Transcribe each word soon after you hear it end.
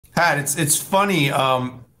Pat, it's funny.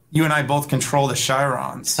 You and I both control the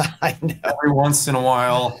Chirons. I know. Every once in a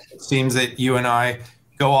while, it seems that you and I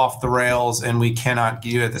go off the rails and we cannot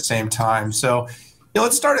do it at the same time. So,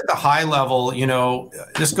 let's start at the high level.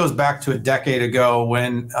 This goes back to a decade ago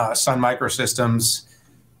when Sun Microsystems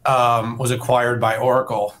was acquired by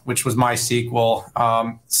Oracle, which was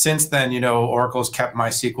MySQL. Since then, Oracle's kept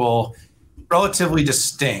MySQL relatively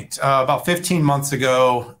distinct. About 15 months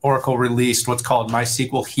ago, Oracle released what's called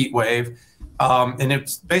MySQL HeatWave. And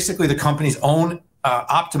it's basically the company's own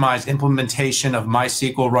optimized implementation of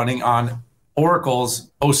MySQL running on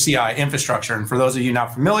Oracle's OCI infrastructure. And for those of you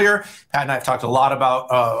not familiar, Pat and I have talked a lot about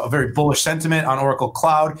a very bullish sentiment on Oracle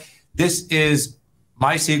Cloud. This is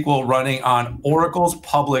MySQL running on Oracle's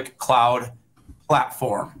public cloud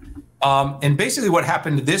platform. And basically what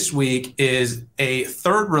happened this week is a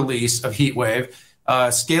third release of HeatWave,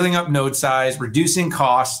 scaling up node size, reducing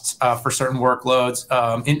costs for certain workloads,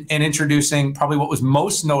 and introducing probably what was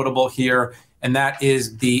most notable here, and that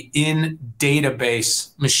is the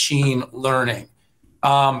in-database machine learning.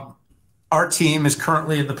 Our team is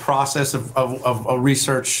currently in the process of a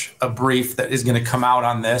research, a brief that is going to come out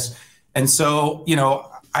on this. And so,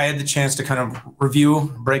 I had the chance to kind of review,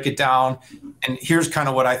 break it down. And here's kind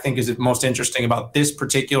of what I think is most interesting about this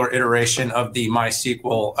particular iteration of the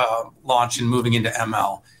MySQL launch and moving into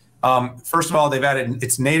ML. First of all, they've added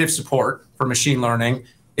its native support for machine learning.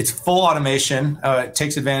 It's full automation. It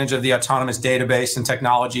takes advantage of the autonomous database and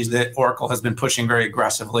technologies that Oracle has been pushing very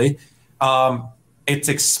aggressively. It's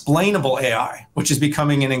explainable AI, which is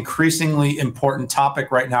becoming an increasingly important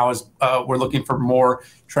topic right now as we're looking for more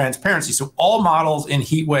transparency. So all models in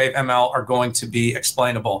HeatWave ML are going to be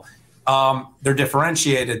explainable. They're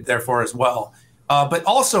differentiated, therefore, as well. But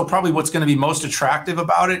also probably what's going to be most attractive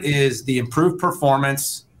about it is the improved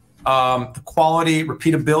performance, the quality,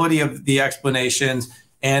 repeatability of the explanations,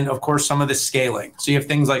 and of course, some of the scaling. So you have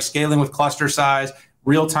things like scaling with cluster size,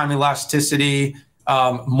 real-time elasticity,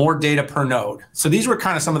 more data per node. So these were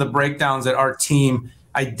kind of some of the breakdowns that our team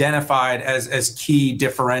identified as key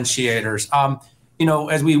differentiators.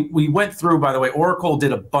 As we went through, by the way, Oracle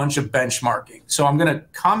did a bunch of benchmarking. So I'm going to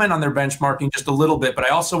comment on their benchmarking just a little bit, but I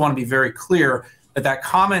also want to be very clear that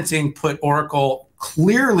commenting put Oracle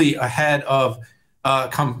clearly ahead of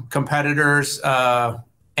competitors,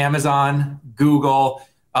 Amazon, Google,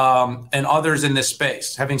 and others in this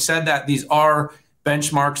space. Having said that, these are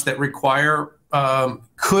benchmarks that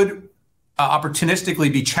could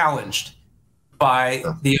opportunistically be challenged by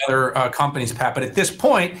the other companies, Pat. But at this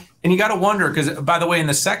point, and you got to wonder, because by the way, in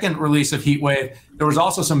the second release of HeatWave, there was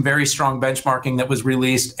also some very strong benchmarking that was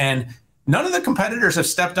released, and none of the competitors have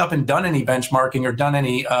stepped up and done any benchmarking or done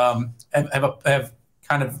any have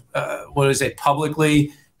kind of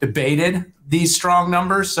publicly debated these strong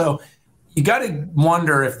numbers. So you got to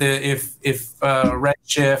wonder if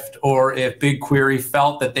Redshift or if BigQuery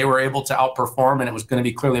felt that they were able to outperform and it was going to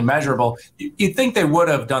be clearly measurable. You'd think they would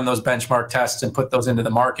have done those benchmark tests and put those into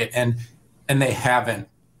the market, and they haven't.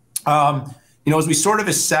 As we sort of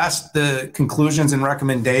assessed the conclusions and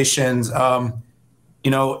recommendations,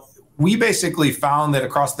 we basically found that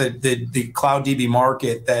across the Cloud DB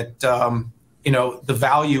market that the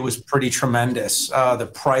value was pretty tremendous. The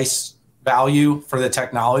price value for the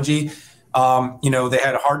technology. They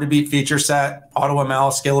had a hard to beat feature set,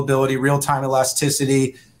 AutoML, scalability, real-time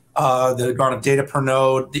elasticity, the amount of data per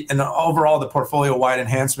node, and overall the portfolio-wide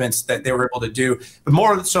enhancements that they were able to do. But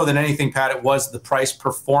more so than anything, Pat, it was the price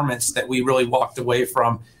performance that we really walked away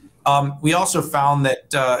from. We also found that,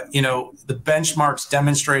 the benchmarks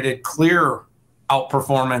demonstrated clear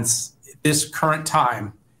outperformance at this current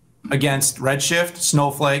time against Redshift,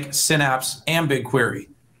 Snowflake, Synapse, and BigQuery.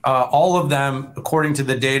 All of them, according to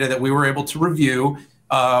the data that we were able to review,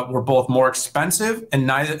 were both more expensive, and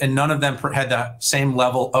none of them had the same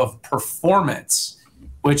level of performance,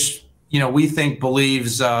 which we think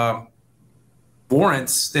believes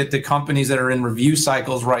warrants that the companies that are in review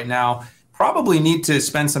cycles right now probably need to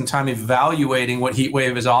spend some time evaluating what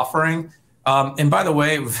HeatWave is offering. And by the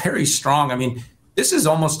way, very strong. I mean, this is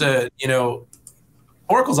almost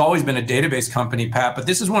Oracle's always been a database company, Pat, but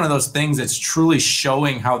this is one of those things that's truly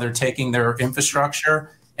showing how they're taking their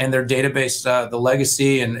infrastructure and their database, the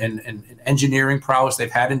legacy and engineering prowess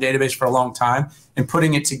they've had in database for a long time, and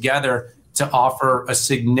putting it together to offer a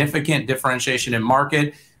significant differentiation in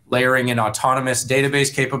market, layering in autonomous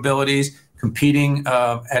database capabilities, competing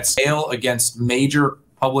at scale against major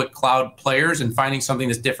public cloud players, and finding something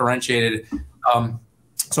that's differentiated.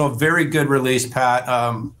 So a very good release, Pat.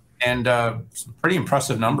 And some pretty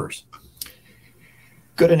impressive numbers.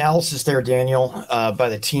 Good analysis there, Daniel, by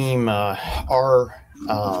the team. Our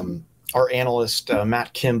our analyst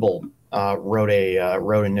Matt Kimball wrote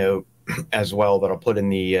a note as well that I'll put in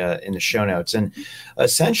the show notes. And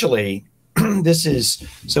essentially, this is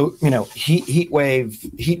so HeatWave's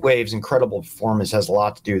incredible performance has a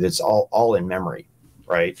lot to do. That's all in memory,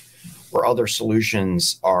 right? Where other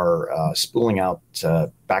solutions are spooling out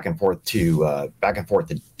back and forth to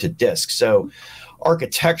disk. So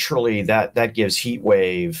architecturally, that gives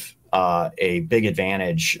HeatWave a big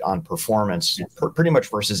advantage on performance, pretty much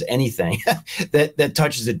versus anything that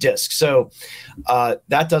touches a disk. So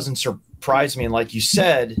that doesn't surprise me. And like you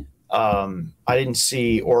said, I didn't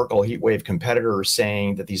see Oracle HeatWave competitors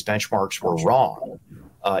saying that these benchmarks were wrong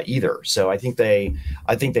either. So I think they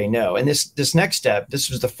know. And this next step, this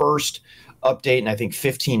was the first update in I think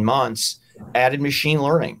 15 months, added machine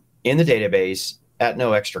learning in the database at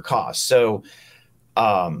no extra cost. So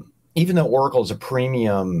even though Oracle is a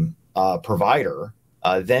premium provider,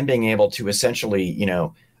 then being able to essentially,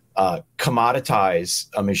 commoditize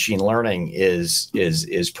a machine learning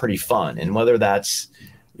is pretty fun. And whether that's,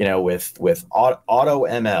 with auto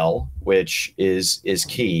ML, which is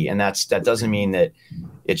key, and that doesn't mean that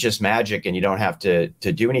it's just magic and you don't have to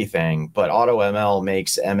do anything, but auto ML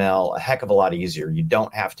makes ML a heck of a lot easier. You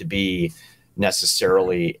don't have to be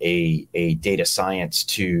necessarily a data science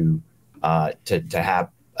to have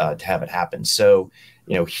it happen. So,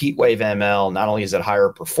 HeatWave ML, not only is it higher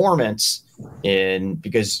performance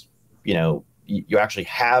because you actually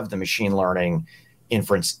have the machine learning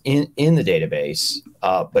inference in the database,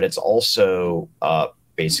 but it's also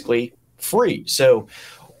basically free. So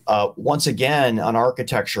once again, an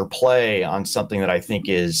architecture play on something that I think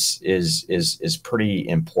is pretty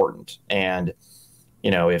important. And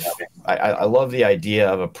if I love the idea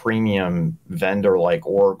of a premium vendor like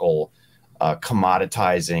Oracle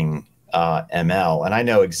commoditizing ML, and I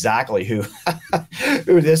know exactly who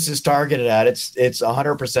who this is targeted at. It's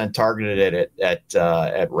 100% targeted at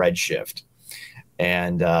Redshift,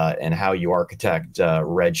 and how you architect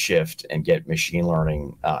Redshift and get machine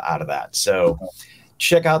learning out of that. So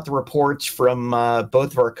check out the reports from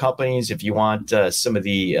both of our companies if you want some of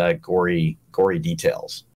the gory details.